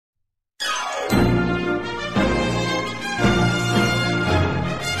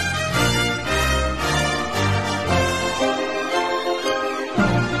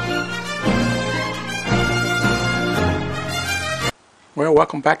Well,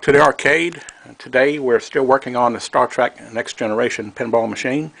 welcome back to the arcade. Today we're still working on the Star Trek Next Generation pinball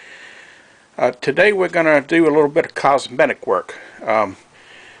machine. Today we're going to do a little bit of cosmetic work. When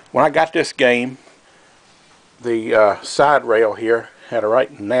I got this game, the side rail here had a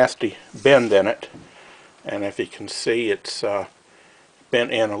right nasty bend in it, and if you can see, it's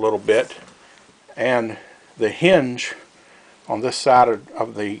bent in a little bit, and the hinge on this side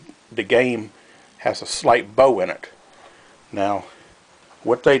of the game has a slight bow in it. Now,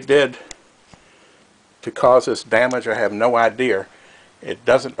 what they did to cause this damage, I have no idea. It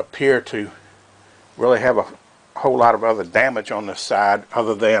doesn't appear to really have a whole lot of other damage on this side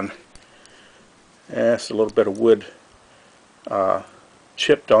other than it's a little bit of wood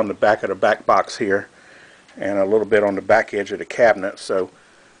chipped on the back of the back box here and a little bit on the back edge of the cabinet. So,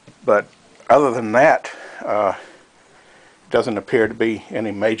 but other than that, doesn't appear to be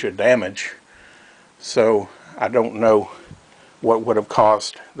any major damage. So I don't know what would have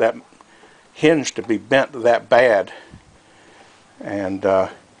caused that hinge to be bent that bad, and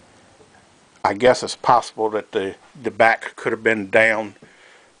I guess it's possible that the back could have been down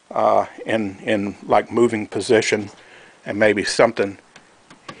in like moving position, and maybe something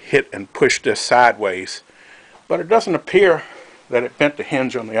hit and pushed this sideways, but it doesn't appear that it bent the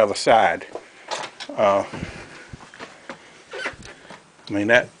hinge on the other side. I mean,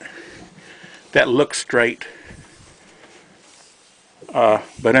 that looks straight.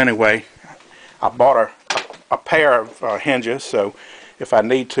 But anyway, I bought a pair of hinges, so if I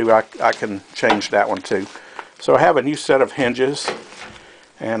need to, I can change that one too. So I have a new set of hinges,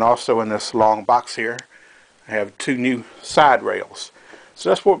 and also in this long box here, I have two new side rails. So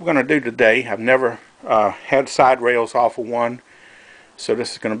that's what we're going to do today. I've never had side rails off of one, so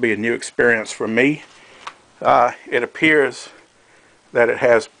this is going to be a new experience for me. It appears that it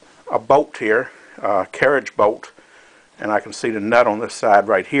has a bolt here, a carriage bolt, and I can see the nut on this side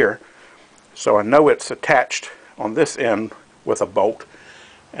right here. So I know it's attached on this end with a bolt,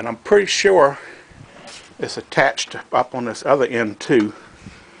 and I'm pretty sure it's attached up on this other end too,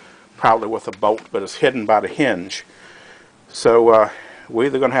 probably with a bolt, but it's hidden by the hinge. So we're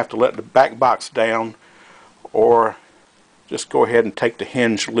either going to have to let the back box down or just go ahead and take the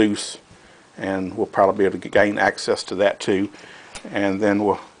hinge loose, and we'll probably be able to gain access to that too, and then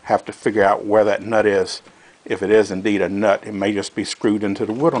we'll have to figure out where that nut is. If it is indeed a nut, it may just be screwed into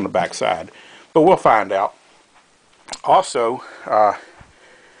the wood on the back side, but we'll find out. Also,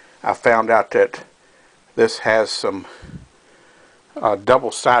 I found out that this has some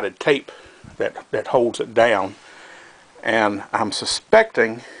double-sided tape that holds it down, and I'm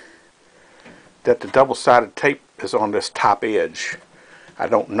suspecting that the double-sided tape is on this top edge. I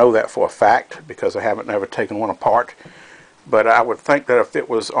don't know that for a fact because I haven't ever taken one apart, but I would think that if it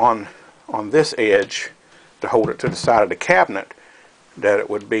was on this edge to hold it to the side of the cabinet, that it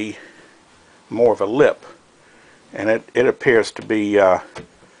would be more of a lip, and it appears to be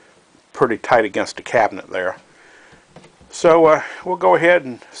pretty tight against the cabinet there. So we'll go ahead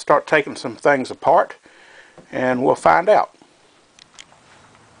and start taking some things apart, and we'll find out.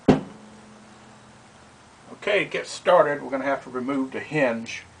 Okay, to get started, we're going to have to remove the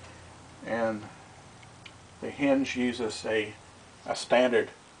hinge, and the hinge uses a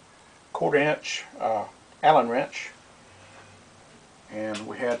standard 1/4 inch Allen wrench, and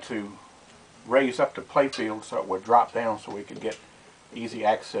we had to raise up the playfield so it would drop down so we could get easy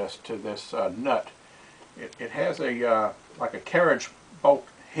access to this nut. It has a like a carriage bolt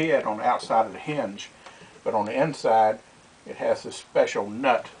head on the outside of the hinge, but on the inside it has this special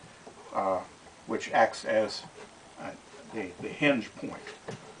nut which acts as the hinge point.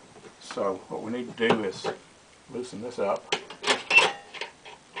 So what we need to do is loosen this up.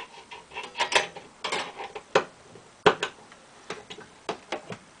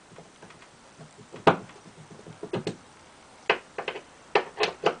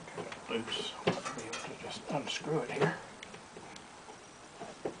 Loose. I'll be able to just unscrew it here.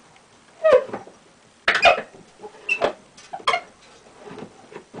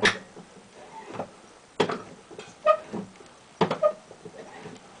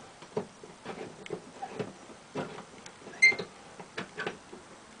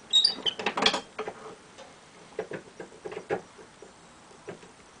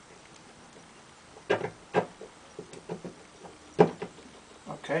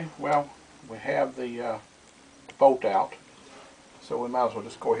 Okay, well, we have the bolt out, so we might as well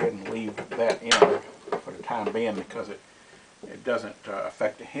just go ahead and leave that in for the time being because it doesn't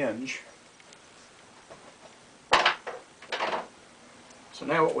affect the hinge. So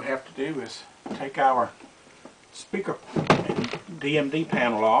now what we have to do is take our speaker DMD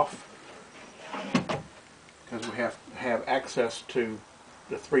panel off, because we have to have access to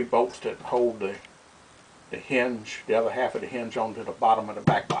the 3 bolts that hold the hinge, the other half of the hinge, onto the bottom of the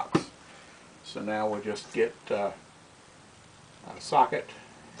back box. So now we'll just get a socket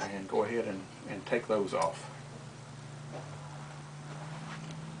and go ahead and take those off.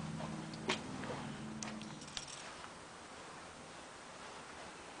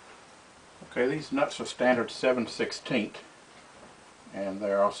 Okay, these nuts are standard 7/16, and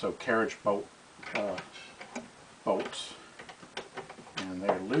they're also carriage bolts, and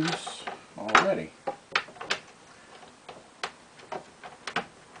they're loose already.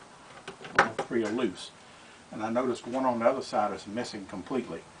 All 3 are loose, and I noticed one on the other side is missing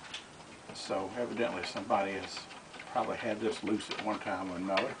completely. So evidently somebody has probably had this loose at one time or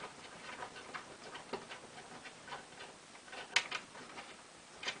another.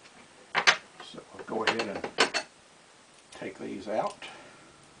 So we'll go ahead and take these out.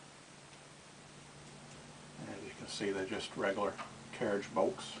 And as you can see, they're just regular carriage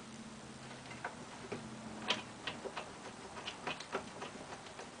bolts.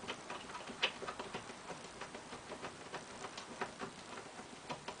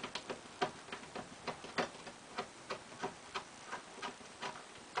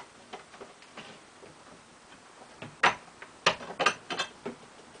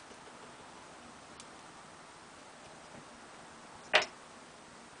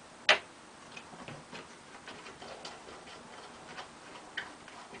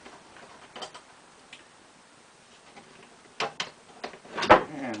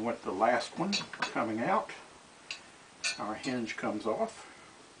 And with the last one coming out, our hinge comes off.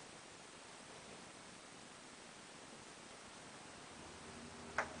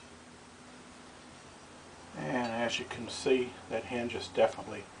 And as you can see, that hinge is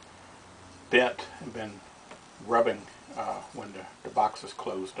definitely bent and been rubbing when the box is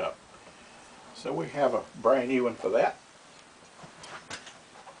closed up. So we have a brand new one for that.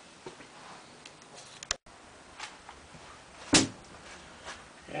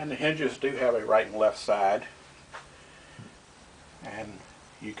 And the hinges do have a right and left side, and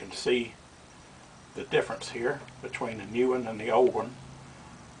you can see the difference here between the new one and the old one.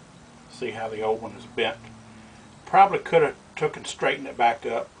 See how the old one is bent. Probably could have took and straightened it back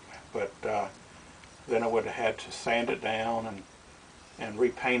up, but then I would have had to sand it down and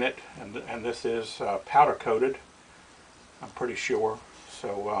repaint it, and this is powder coated, I'm pretty sure.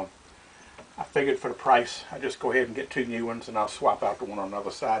 So I figured for the price, I just go ahead and get 2 new ones, and I'll swap out the one on the other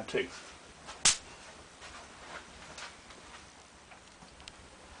side too.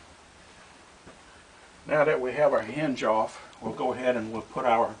 Now that we have our hinge off, we'll go ahead and we'll put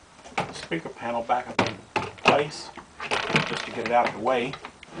our speaker panel back up in place, just to get it out of the way,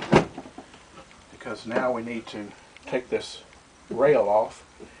 because now we need to take this rail off.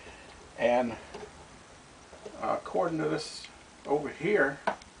 And according to this over here,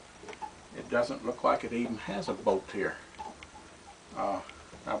 it doesn't look like it even has a bolt here.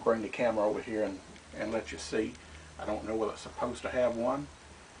 I'll bring the camera over here and let you see. I don't know whether it's supposed to have one,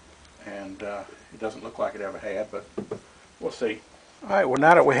 and it doesn't look like it ever had, but we'll see. Alright, well,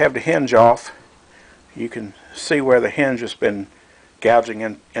 now that we have the hinge off, you can see where the hinge has been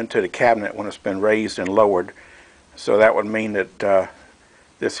gouging into the cabinet when it's been raised and lowered. So that would mean that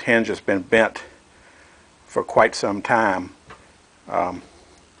this hinge has been bent for quite some time.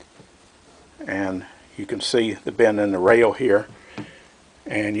 And you can see the bend in the rail here,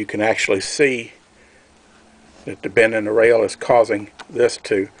 and you can actually see that the bend in the rail is causing this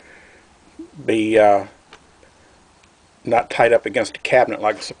to be not tied up against the cabinet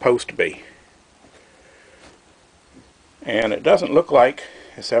like it's supposed to be. And it doesn't look like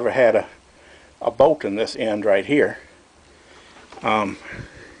it's ever had a bolt in this end right here. I'm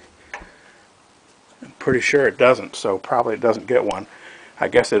pretty sure it doesn't, so probably it doesn't get one. I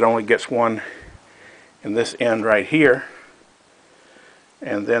guess it only gets one in this end right here,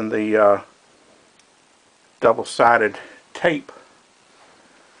 and then the double-sided tape,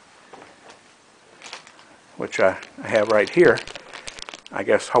 which I have right here, I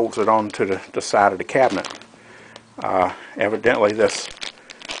guess holds it on to the side of the cabinet. Evidently this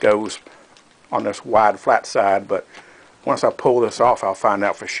goes on this wide flat side, but once I pull this off I'll find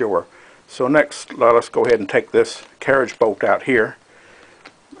out for sure. So next, let's go ahead and take this carriage bolt out here,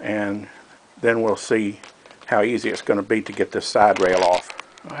 and then we'll see how easy it's going to be to get this side rail off.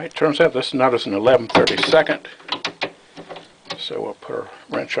 Alright, turns out this nut is an 11/32, so we'll put a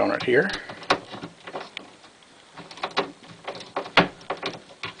wrench on it here.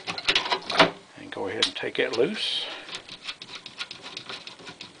 And go ahead and take it loose.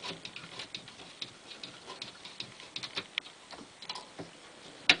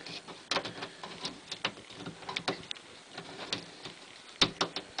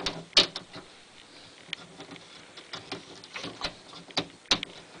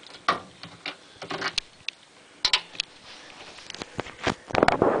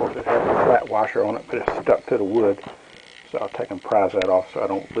 washer on it, but it's stuck to the wood. So I'll take and prise that off so I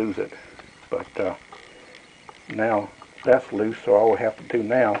don't lose it. But now that's loose, so all we have to do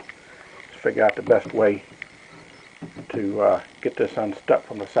now is figure out the best way to get this unstuck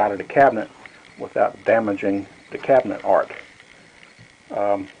from the side of the cabinet without damaging the cabinet art.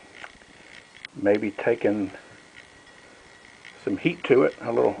 Maybe taking some heat to it,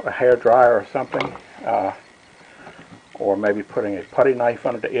 a hair dryer or something, or maybe putting a putty knife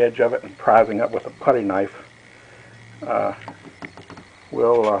under the edge of it and prizing up with a putty knife.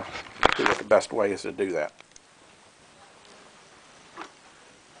 We'll see what the best way is to do that.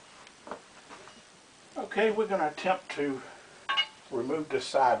 Okay, we're going to attempt to remove this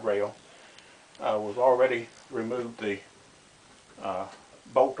side rail. We've already removed the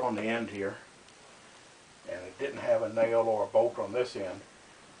bolt on the end here, and it didn't have a nail or a bolt on this end.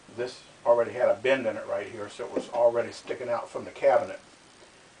 This already had a bend in it right here, so it was already sticking out from the cabinet.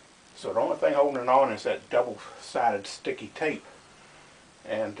 So the only thing holding it on is that double-sided sticky tape,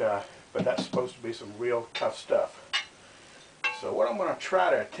 and but that's supposed to be some real tough stuff. So what I'm going to try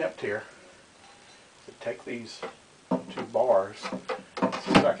to attempt here is to take these two bars,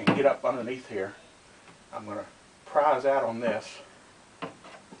 see if I can get up underneath here. I'm going to prise out on this,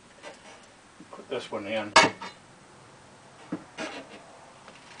 put this one in,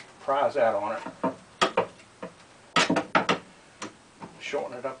 prise out on it,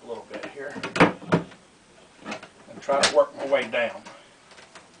 shorten it up a little bit here, and try to work my way down.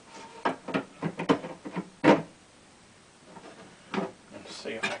 And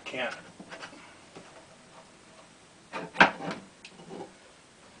see if I can't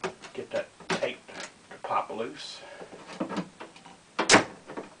get that tape to pop loose.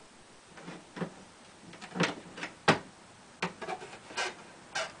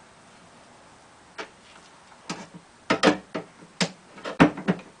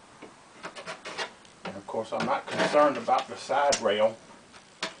 Of course, I'm not concerned about the side rail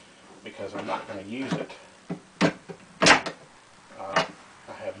because I'm not going to use it. I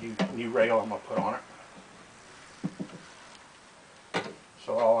have new rail I'm going to put on it.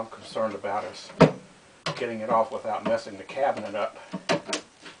 So all I'm concerned about is getting it off without messing the cabinet up.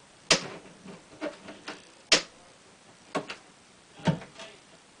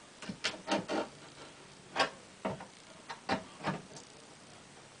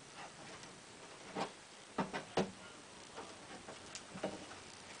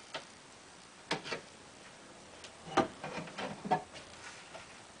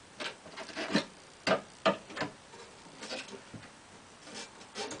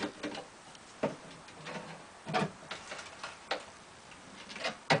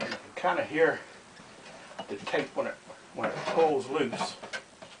 Kind of hear the tape when it pulls loose.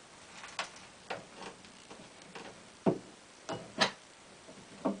 I'm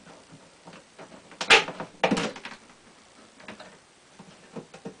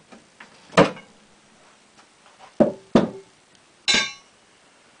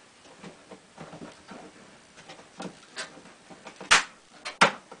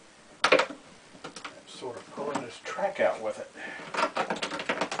sort of pulling this track out with it.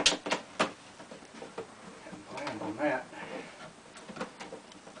 On that.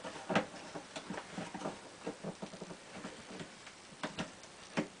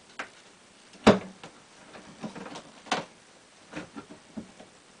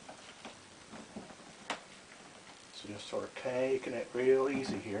 So just sort of taking it real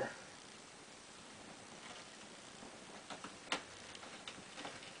easy here.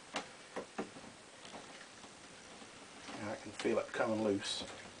 And I can feel it coming loose.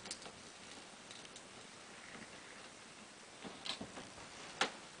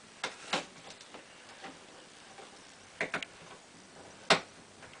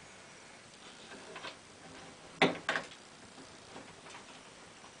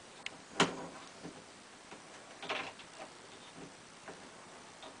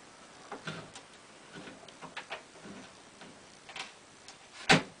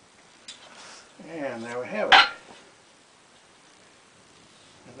 And there we have it.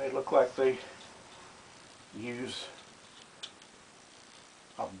 And they look like they use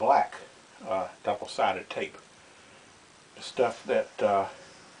a black double-sided tape. The stuff that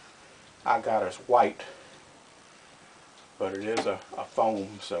I got is white, but it is a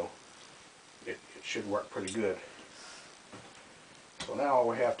foam, so it should work pretty good. So now all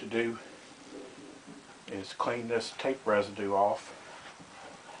we have to do is clean this tape residue off,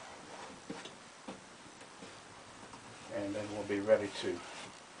 and then we'll be ready to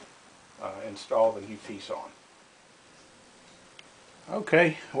install the new piece on.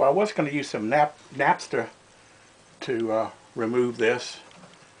 Okay, well, I was going to use some napster to remove this,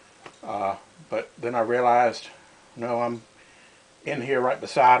 but then I realized, no, I'm in here right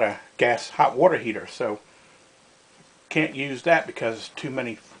beside a gas hot water heater, so can't use that because it's too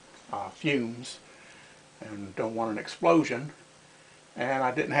many fumes and don't want an explosion. And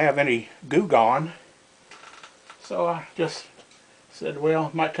I didn't have any Goo Gone, so I just said, well,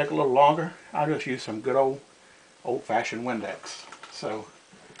 it might take a little longer. I'll just use some good old-fashioned Windex. So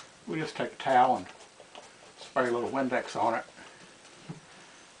we just take a towel and spray a little Windex on it,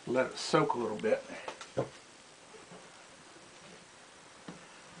 let it soak a little bit, and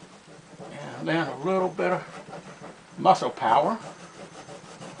then a little bit of muscle power.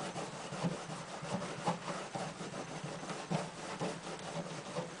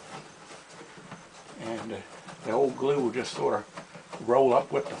 And the old glue will just sort of roll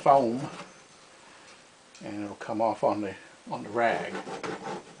up with the foam, and it'll come off on the rag.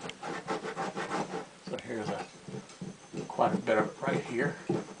 So here's quite a bit of it right here.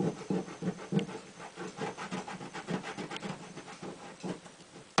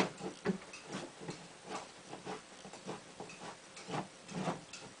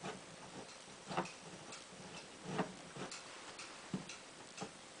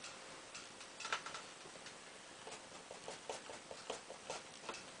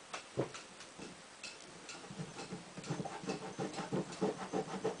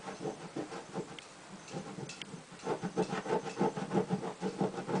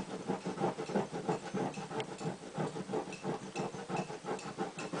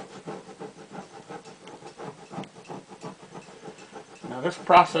 Now this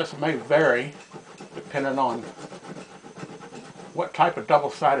process may vary depending on what type of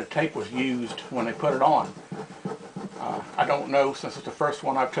double-sided tape was used when they put it on. I don't know, since it's the first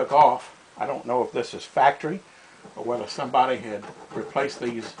one I took off, I don't know if this is factory or whether somebody had replaced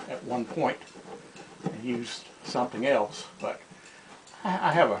these at one point and used something else, but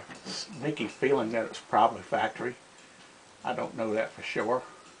I have a sneaky feeling that it's probably factory. I don't know that for sure,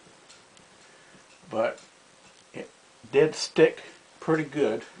 but it did stick pretty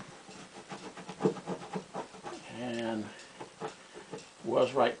good, and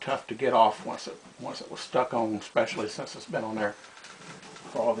was right tough to get off once it was stuck on, especially since it's been on there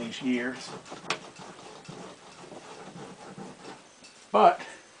for all these years. But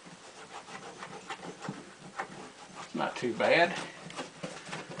it's not too bad.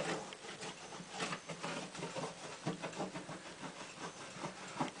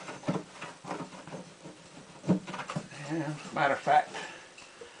 And as a matter of fact,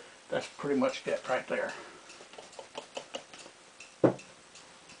 that's pretty much it right there.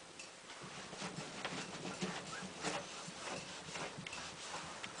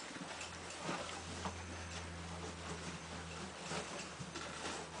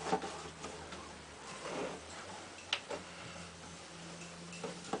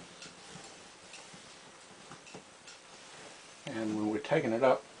 And when we're taking it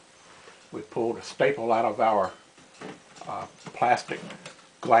up, we pulled a staple out of our plastic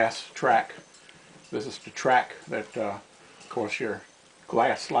glass track. This is the track that, of course, your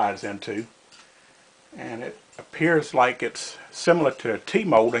glass slides into. And it appears like it's similar to a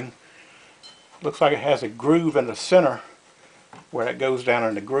T-molding. Looks like it has a groove in the center where it goes down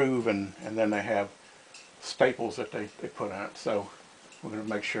in the groove, and then they have staples that they put in it. So we're going to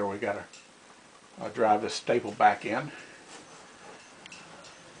make sure we got to drive this staple back in.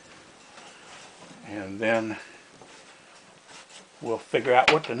 And then we'll figure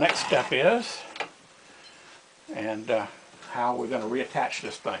out what the next step is and how we're going to reattach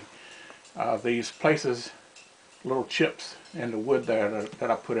this thing. These places, little chips in the wood there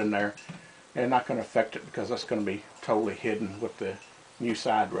that I put in there, they're not going to affect it because that's going to be totally hidden with the new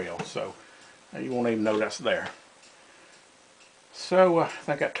side rail, so you won't even know that's there. So I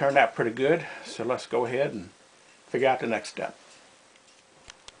think that turned out pretty good, so let's go ahead and figure out the next step.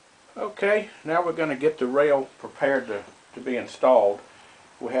 Okay, now we're going to get the rail prepared to be installed.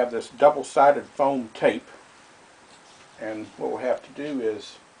 We have this double-sided foam tape, and what we'll have to do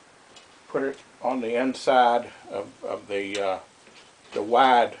is put it on the inside of the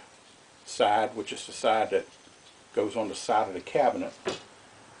wide side, which is the side that goes on the side of the cabinet.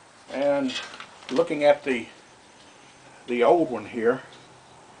 And looking at the old one here,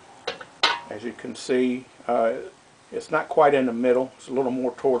 as you can see, it's not quite in the middle. It's a little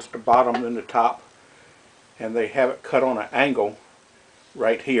more towards the bottom than the top, and they have it cut on an angle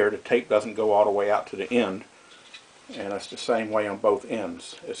right here. The tape doesn't go all the way out to the end, and it's the same way on both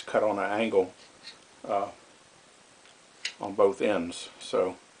ends. It's cut on an angle on both ends.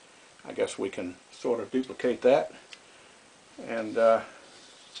 So I guess we can sort of duplicate that, and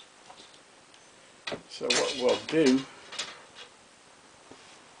so what we'll do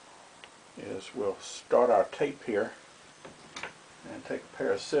is we'll start our tape here and take a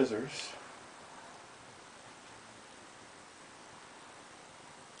pair of scissors.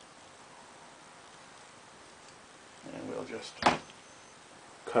 And we'll just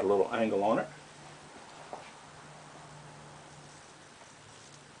cut a little angle on it.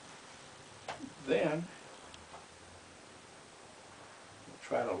 Then we'll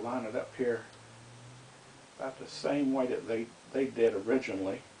try to line it up here about the same way that they did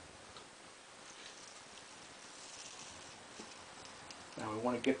originally. Now we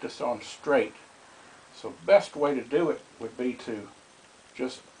want to get this on straight. So the best way to do it would be to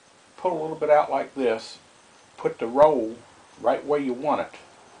just pull a little bit out like this, put the roll right where you want it,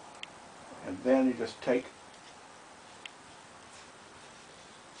 and then you just take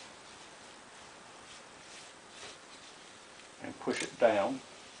and push it down.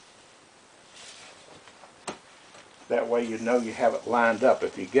 That way you know you have it lined up.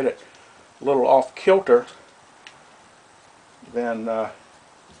 If you get it a little off kilter, then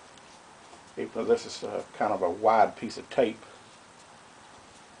even though this is kind of a wide piece of tape,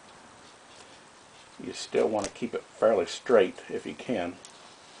 you still want to keep it fairly straight if you can,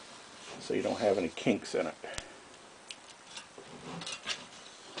 so you don't have any kinks in it.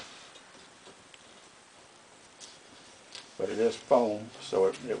 But it is foam, so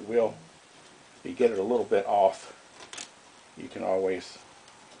it will, if you get it a little bit off, you can always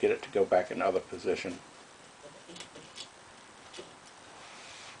get it to go back in other position.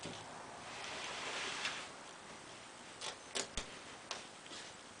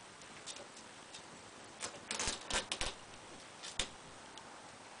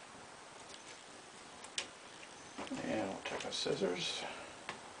 And we'll take our scissors.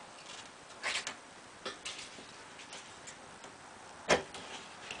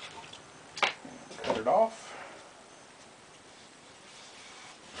 Cut it off.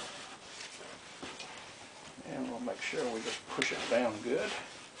 And we'll make sure we just push it down good,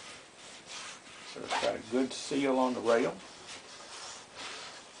 so it's got a good seal on the rail.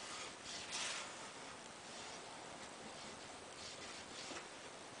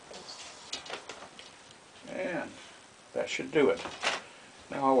 And that should do it.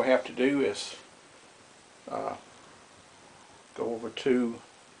 Now all we have to do is go over to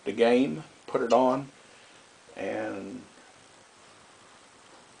the game, put it on, and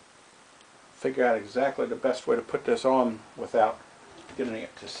figure out exactly the best way to put this on without getting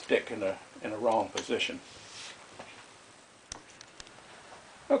it to stick in a wrong position.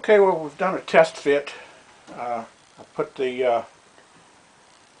 Okay, well, we've done a test fit. I put the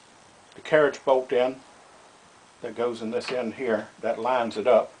carriage bolt in that goes in this end here. That lines it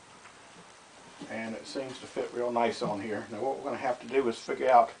up, and it seems to fit real nice on here. Now what we're going to have to do is figure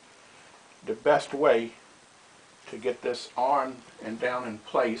out the best way to get this on and down in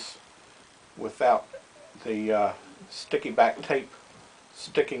place without the sticky back tape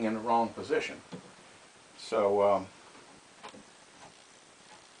sticking in the wrong position. So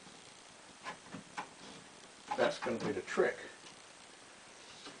that's going to be the trick.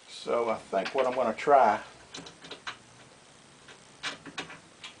 So I think what I'm going to try,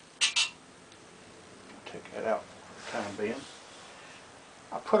 take that out for the time being.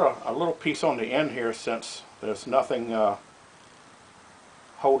 I put a little piece on the end here since there's nothing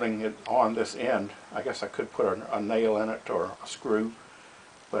holding it on this end. I guess I could put a nail in it or a screw,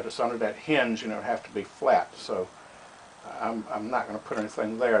 but it's under that hinge and it would have to be flat. So I'm not going to put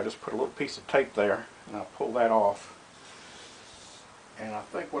anything there. I just put a little piece of tape there, and I'll pull that off. And I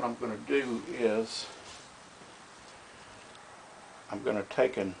think what I'm going to do is I'm going to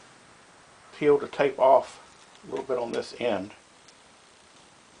take and peel the tape off a little bit on this end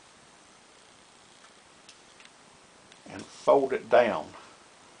and fold it down.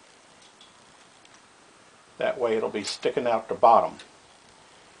 That way it'll be sticking out the bottom.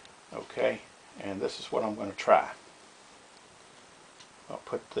 Okay, and this is what I'm going to try. I'll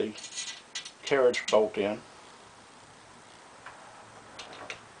put the carriage bolt in,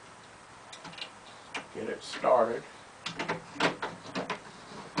 get it started.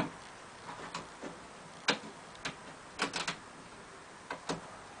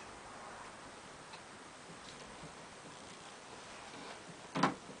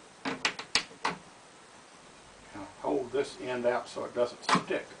 Hold this end out so it doesn't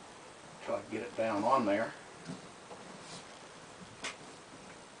stick until I get it down on there.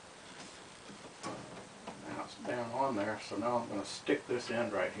 Now it's down on there, so now I'm going to stick this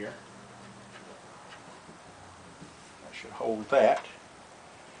end right here. That should hold that.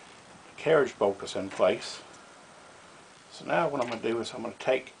 The carriage bolt is in place. So now what I'm going to do is I'm going to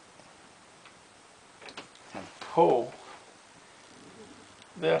take and pull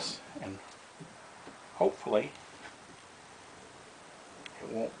this and hopefully it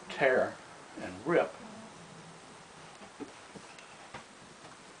won't tear and rip. And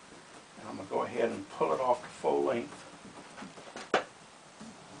I'm going to go ahead and pull it off to full length.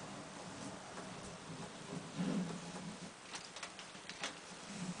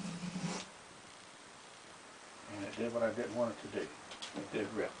 And it did what I didn't want it to do. It did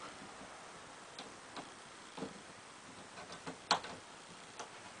rip.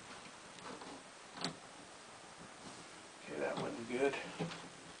 Okay, that wasn't good.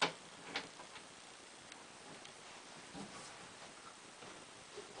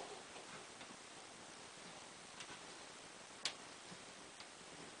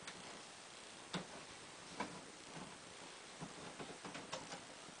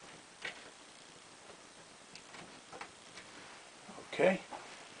 Okay,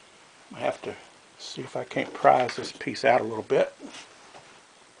 I have to see if I can't prise this piece out a little bit.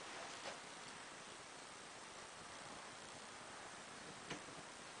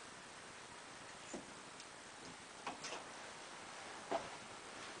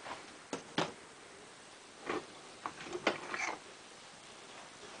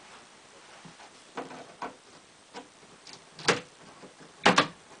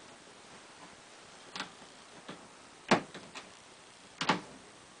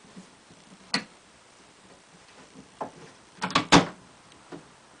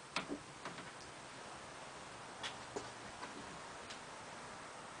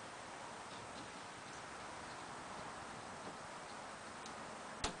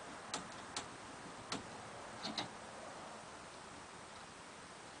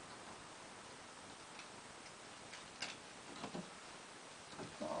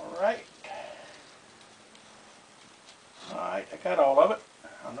 Alright, I got all of it.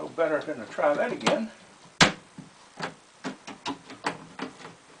 I know better than to try that again.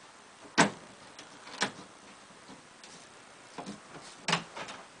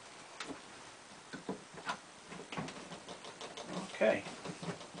 Okay.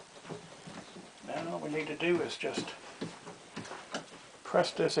 Now all we need to do is just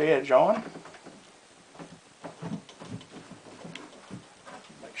press this edge on.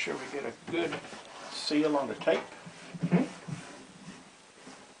 Make sure we get a good seal on the tape.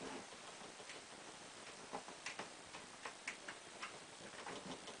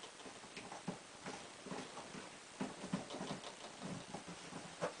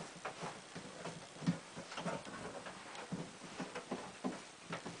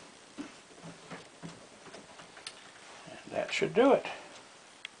 That should do it.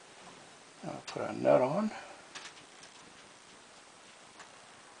 I'll put a nut on.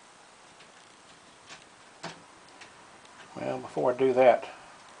 Well, before I do that,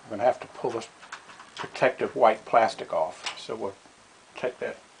 I'm going to have to pull this protective white plastic off. So we'll take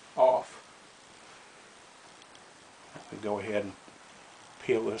that off. We go ahead and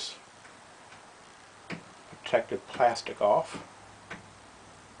peel this protective plastic off.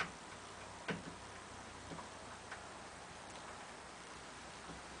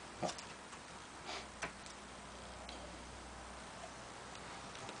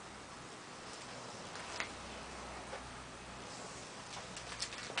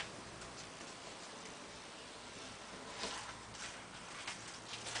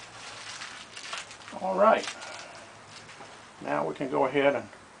 Alright, now we can go ahead and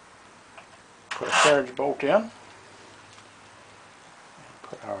put a carriage bolt in, and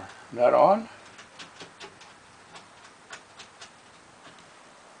put our nut on,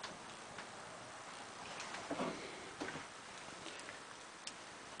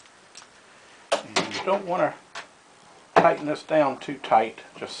 and you don't want to tighten this down too tight,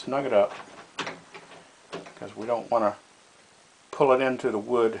 just snug it up, because we don't want to pull it into the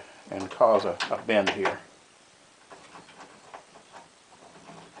wood and cause a bend here.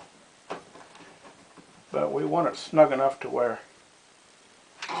 But we want it snug enough to where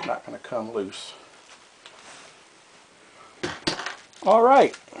it's not going to come loose.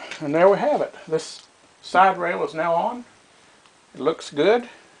 Alright, and there we have it. This side rail is now on. It looks good.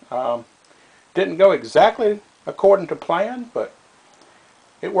 Didn't go exactly according to plan, but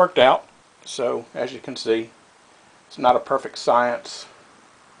it worked out. So, as you can see, it's not a perfect science.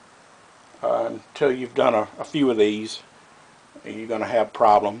 Until you've done a few of these, you're going to have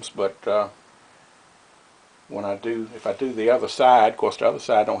problems. But if I do the other side, of course the other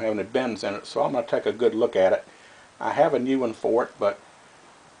side don't have any bends in it, so I'm going to take a good look at it. I have a new one for it, but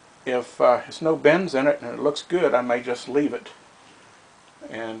if there's no bends in it and it looks good, I may just leave it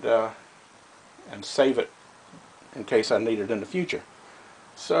and save it in case I need it in the future.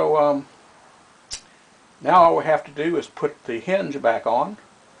 So now all we have to do is put the hinge back on,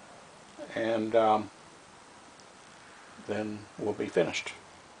 and then we'll be finished.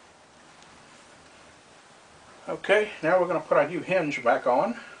 Okay, now we're going to put our new hinge back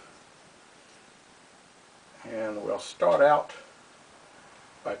on, and we'll start out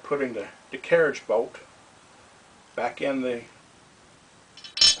by putting the carriage bolt back in the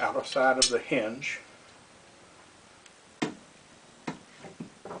outer side of the hinge. And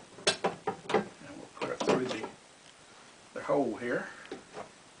we'll put it through the hole here.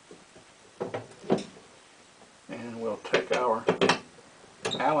 And we'll take our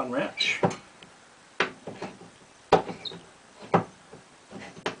Allen wrench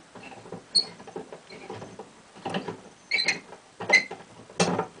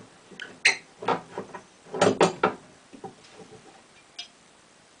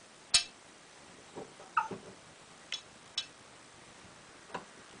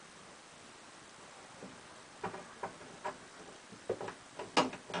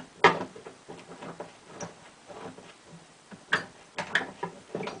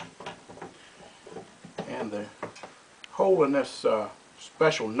and the hole in this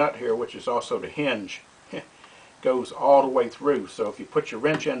special nut here, which is also the hinge, goes all the way through. So if you put your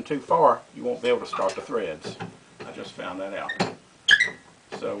wrench in too far, you won't be able to start the threads. I just found that out.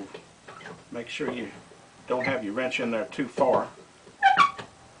 So make sure you don't have your wrench in there too far.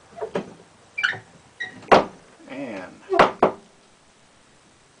 And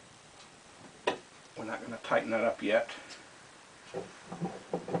we're not going to tighten that up yet.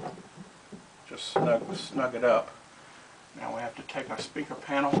 Just snug it up. Now we have to take our speaker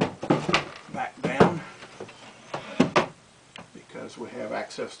panel back down because we have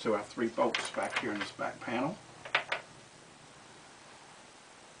access to our 3 bolts back here in this back panel.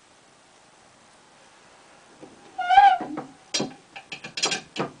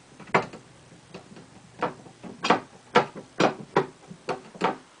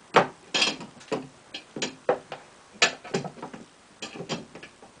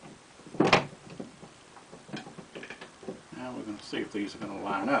 Now we're going to see if these are going to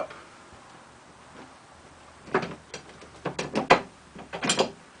line up.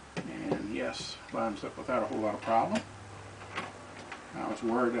 And yes, lines up without a whole lot of problem. I was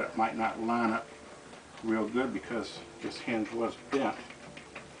worried that it might not line up real good because this hinge was bent.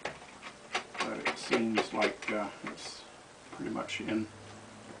 But it seems like it's pretty much in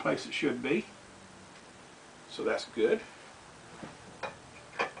the place it should be. So that's good.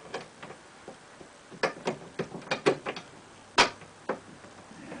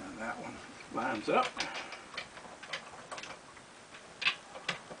 Lines up.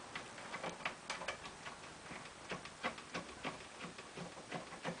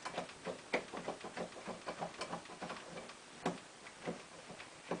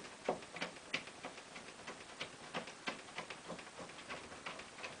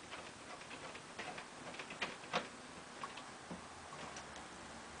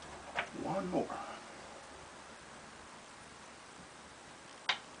 One more.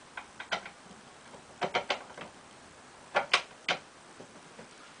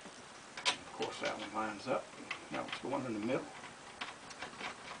 That one lines up. That was the one in the middle.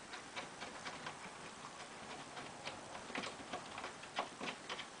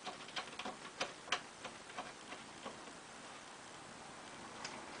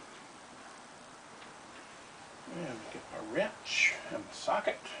 And get my wrench and the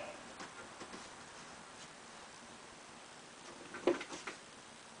socket.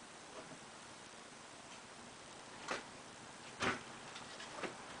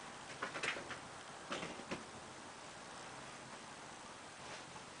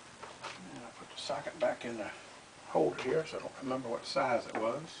 Socket back in the holder here, so I don't remember what size it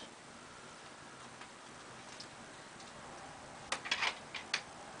was.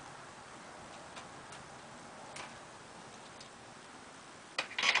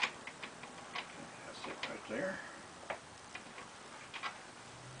 That's it right there.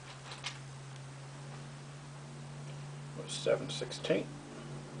 It was 7/16.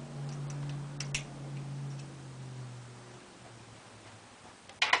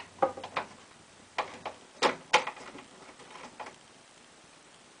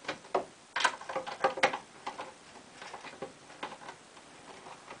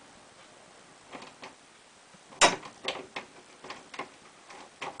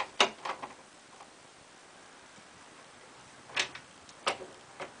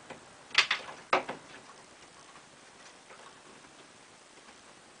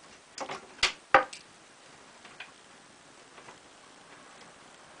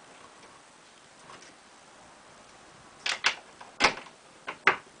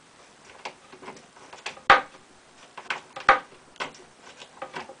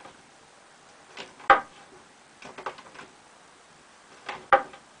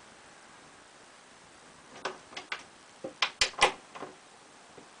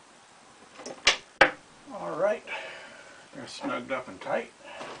 snugged up and tight.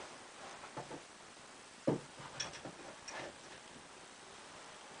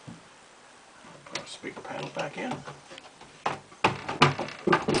 Put our speaker panel back in.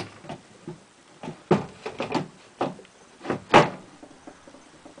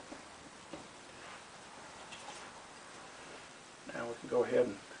 Now we can go ahead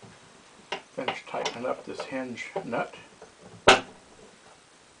and finish tightening up this hinge nut.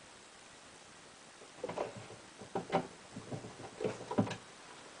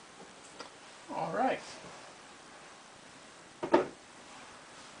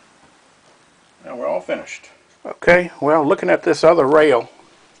 Now we're all finished. Okay, well, looking at this other rail,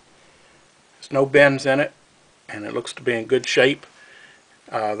 there's no bends in it, and it looks to be in good shape.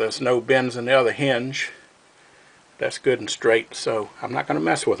 There's no bends in the other hinge. That's good and straight, so I'm not going to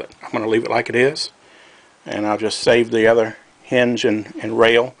mess with it. I'm going to leave it like it is, and I'll just save the other hinge and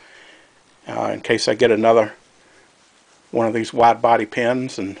rail in case I get another one of these wide body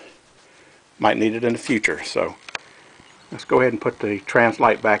pins and might need it in the future. So let's go ahead and put the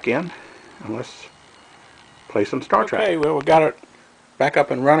translite back in and let's play some Star Trek. Okay, well, we got it back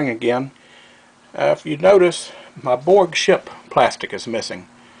up and running again. If you notice, my Borg ship plastic is missing.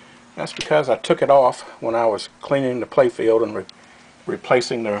 That's because I took it off when I was cleaning the playfield and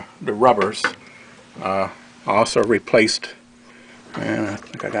replacing the rubbers. I also replaced, and I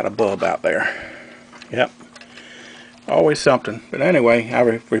think I got a bulb out there. Yep, always something. But anyway, I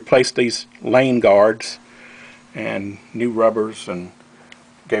replaced these lane guards and new rubbers and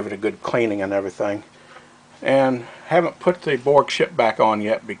gave it a good cleaning and everything. And haven't put the Borg ship back on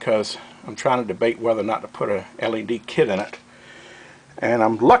yet because I'm trying to debate whether or not to put a LED kit in it. And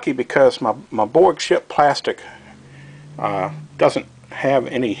I'm lucky because my Borg ship plastic doesn't have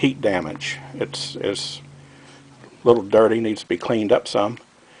any heat damage. It's a little dirty, needs to be cleaned up some.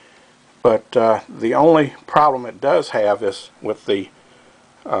 But the only problem it does have is with the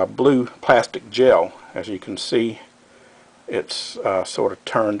blue plastic gel. As you can see, it's sort of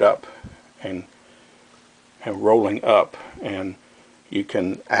turned up and rolling up, and you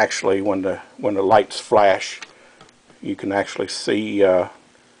can actually, when the lights flash, you can actually see the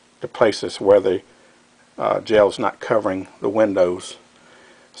places where the gel's not covering the windows.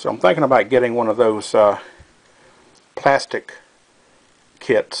 So I'm thinking about getting one of those plastic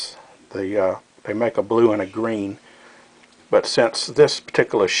kits. They make a blue and a green, but since this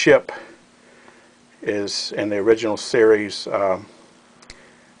particular ship is in the original series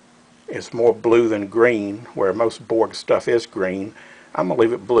is more blue than green, where most Borg stuff is green, I'm going to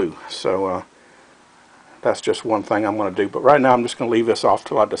leave it blue. So that's just one thing I'm going to do. But right now I'm just going to leave this off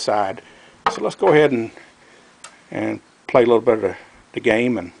till I decide. So let's go ahead and play a little bit of the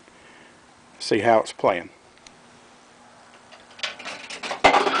game and see how it's playing.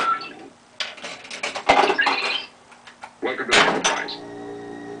 Welcome to the Enterprise.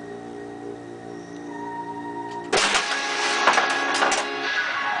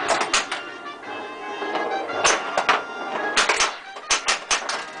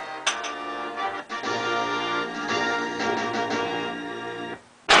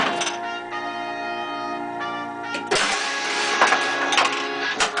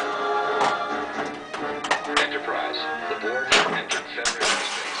 Enterprise. The Borg entered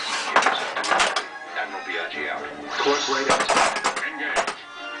Federation space. Admiral Biaggi out. Course right outside.